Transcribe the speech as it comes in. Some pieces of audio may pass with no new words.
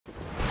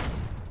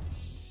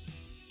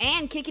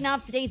And kicking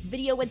off today's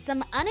video with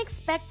some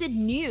unexpected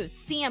news,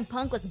 CM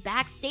Punk was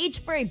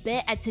backstage for a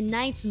bit at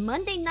tonight's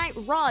Monday Night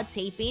Raw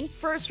taping,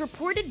 first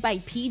reported by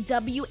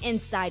PW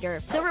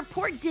Insider. The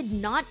report did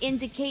not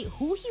indicate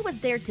who he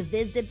was there to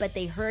visit, but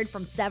they heard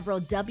from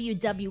several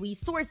WWE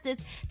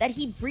sources that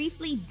he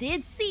briefly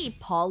did see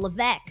Paul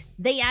Levesque.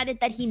 They added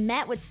that he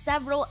met with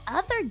several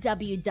other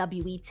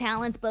WWE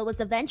talents, but was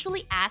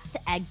eventually asked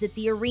to exit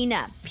the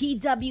arena.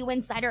 PW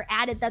Insider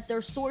added that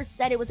their source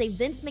said it was a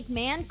Vince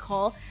McMahon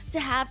call to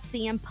have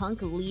CM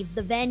Punk leave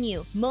the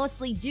venue,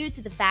 mostly due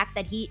to the fact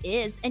that he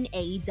is an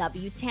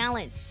AEW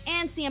talent.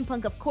 And CM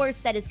Punk, of course,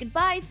 said his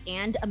goodbyes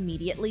and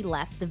immediately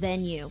left the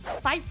venue.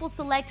 Fightful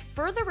Select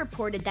further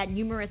reported that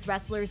numerous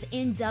wrestlers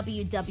in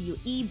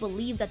WWE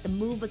believe that the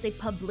move was a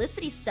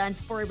publicity stunt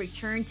for a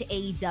return to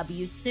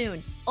AEW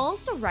soon,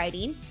 also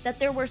writing that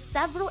there were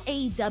several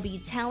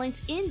AEW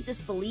talent in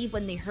disbelief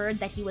when they heard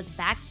that he was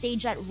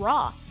backstage at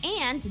Raw,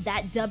 and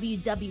that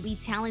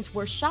WWE talent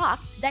were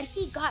shocked that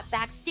he got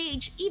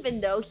backstage even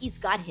though he's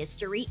got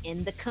history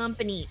in the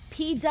company.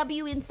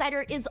 PW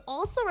Insider is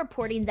also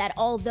reporting that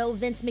although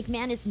Vince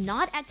McMahon is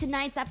not at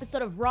tonight's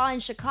episode of Raw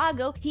in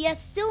Chicago, he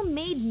has still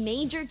made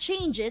major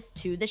changes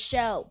to the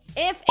show.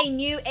 If a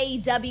new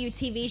AEW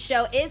TV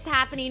show is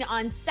happening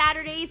on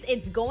Saturdays,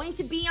 it's going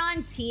to be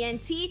on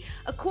TNT,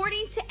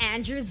 according to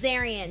Andrew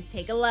Zarian.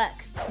 Take a look.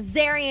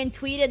 Zarian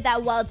tweeted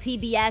that while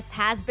TBS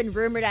has been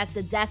rumored as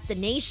the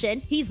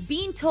destination, he's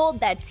being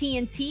told that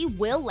TNT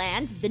will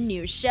land the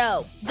new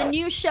show. The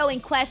new show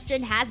in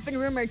question has been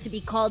rumored to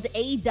be called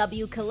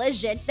AEW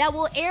Collision, that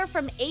will air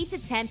from 8 to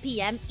 10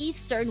 p.m.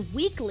 Eastern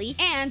weekly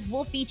and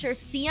will feature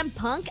CM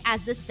Punk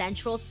as the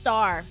central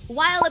star.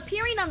 While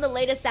appearing on the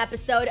latest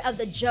episode of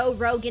the Joe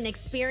Rogan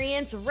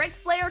Experience, Ric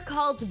Flair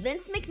calls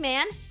Vince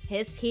McMahon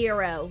his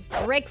hero.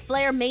 Ric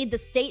Flair made the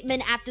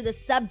statement after the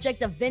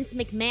subject of Vince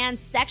McMahon's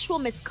sexual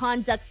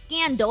misconduct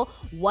scandal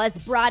was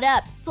brought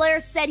up. Flair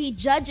said he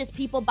judges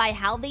people by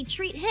how they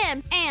treat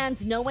him,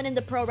 and no one in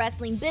the pro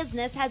wrestling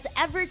business has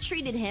ever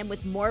treated him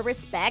with more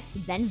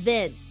respect than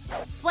Vince.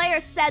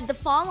 Flair said the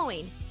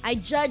following: "I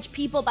judge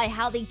people by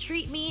how they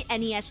treat me,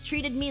 and he has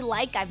treated me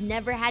like I've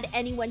never had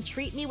anyone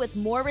treat me with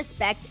more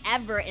respect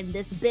ever in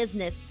this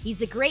business.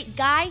 He's a great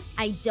guy.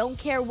 I don't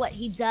care what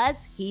he does.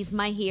 He's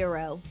my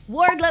hero."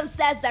 Wardlow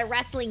says that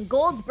wrestling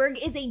Goldberg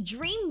is a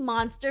dream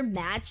monster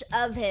match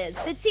of his.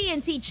 The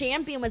TNT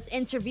champion was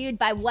interviewed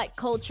by What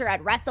Culture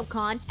at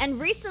WrestleCon and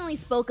recently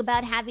spoke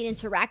about having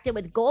interacted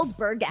with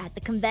Goldberg at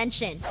the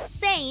convention,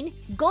 saying,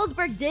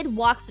 "Goldberg did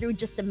walk through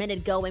just a minute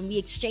ago and we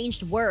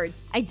exchanged words.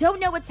 I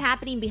don't know what's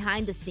happening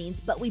behind the scenes,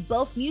 but we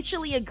both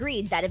mutually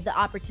agreed that if the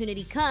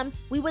opportunity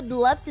comes, we would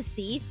love to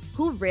see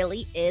who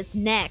really is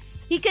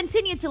next." He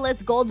continued to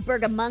list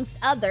Goldberg amongst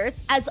others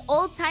as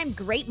all-time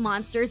great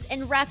monsters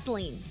in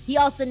wrestling. He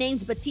also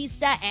named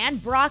Batista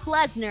and Brock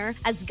Lesnar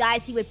as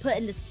guys he would put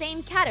in the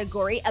same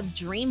category of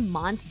dream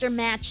monster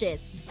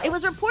matches. It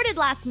was reported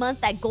last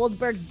month that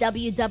Goldberg's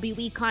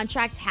WWE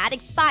contract had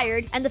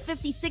expired and the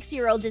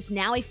 56-year-old is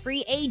now a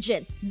free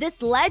agent.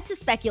 This led to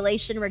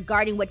speculation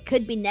regarding what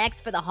could be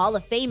next for the Hall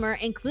of Famer,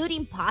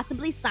 including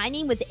possibly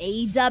signing with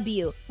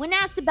AEW. When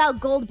asked about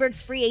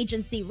Goldberg's free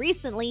agency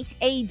recently,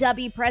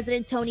 AEW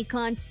President Tony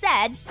Khan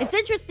said, "It's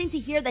interesting to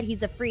hear that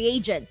he's a free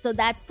agent, so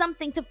that's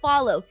something to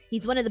follow.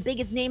 He's one of the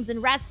biggest names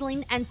in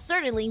wrestling and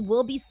certainly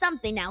will be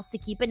something else to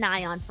keep an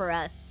eye on for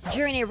us."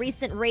 During a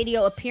recent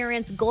radio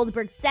appearance,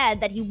 Goldberg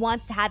said that he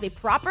wants to have a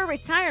proper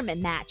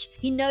retirement match.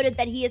 He noted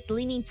that he is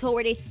leaning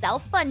toward a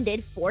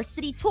self-funded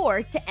 4-city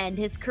tour to end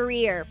his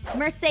career.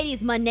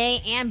 Mercedes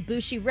Moné and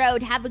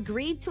Bushiroad have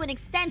agreed to an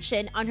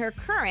extension on her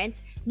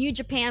current New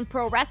Japan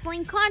Pro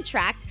Wrestling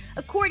contract,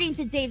 according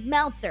to Dave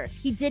Meltzer.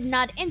 He did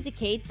not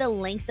indicate the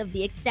length of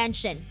the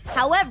extension.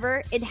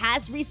 However, it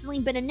has recently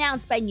been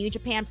announced by New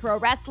Japan Pro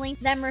Wrestling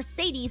that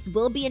Mercedes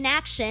will be in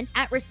action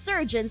at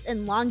Resurgence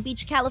in Long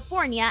Beach,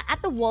 California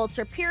at the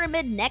Walter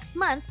Pyramid next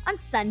month on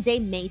Sunday,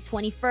 May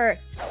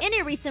 21st. In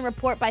a recent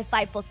report by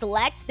Fightful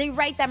Select, they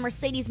write that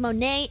Mercedes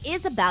Moné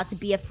is about to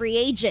be a free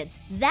agent,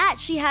 that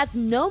she has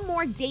no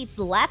more dates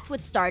left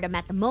with Stardom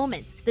at the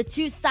moment. The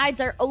two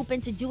sides are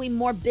open to doing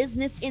more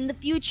business in the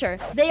future.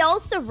 They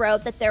also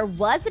wrote that there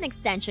was an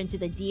extension to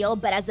the deal,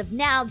 but as of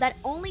now, that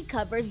only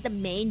covers the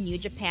main New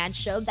Japan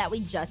show that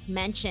we just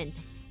mentioned,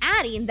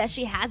 adding that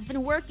she has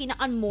been working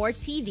on more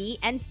TV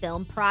and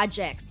film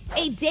projects.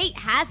 A date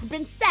has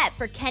been set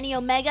for Kenny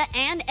Omega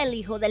and El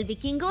Hijo del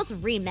Vikingo's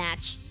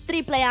rematch.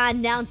 AAA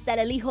announced that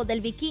El Hijo del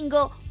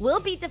Vikingo will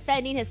be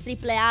defending his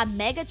AAA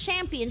Mega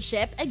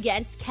Championship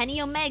against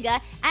Kenny Omega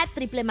at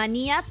Triple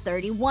Mania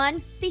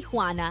 31,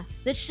 Tijuana.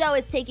 The show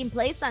is taking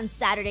place on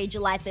Saturday,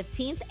 July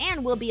 15th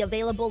and will be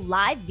available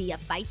live via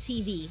Fight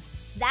TV.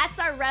 That's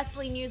our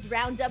wrestling news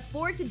roundup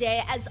for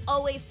today. As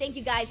always, thank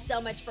you guys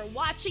so much for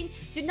watching.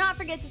 Do not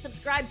forget to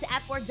subscribe to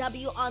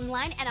F4W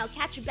Online, and I'll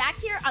catch you back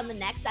here on the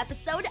next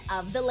episode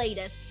of The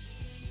Latest.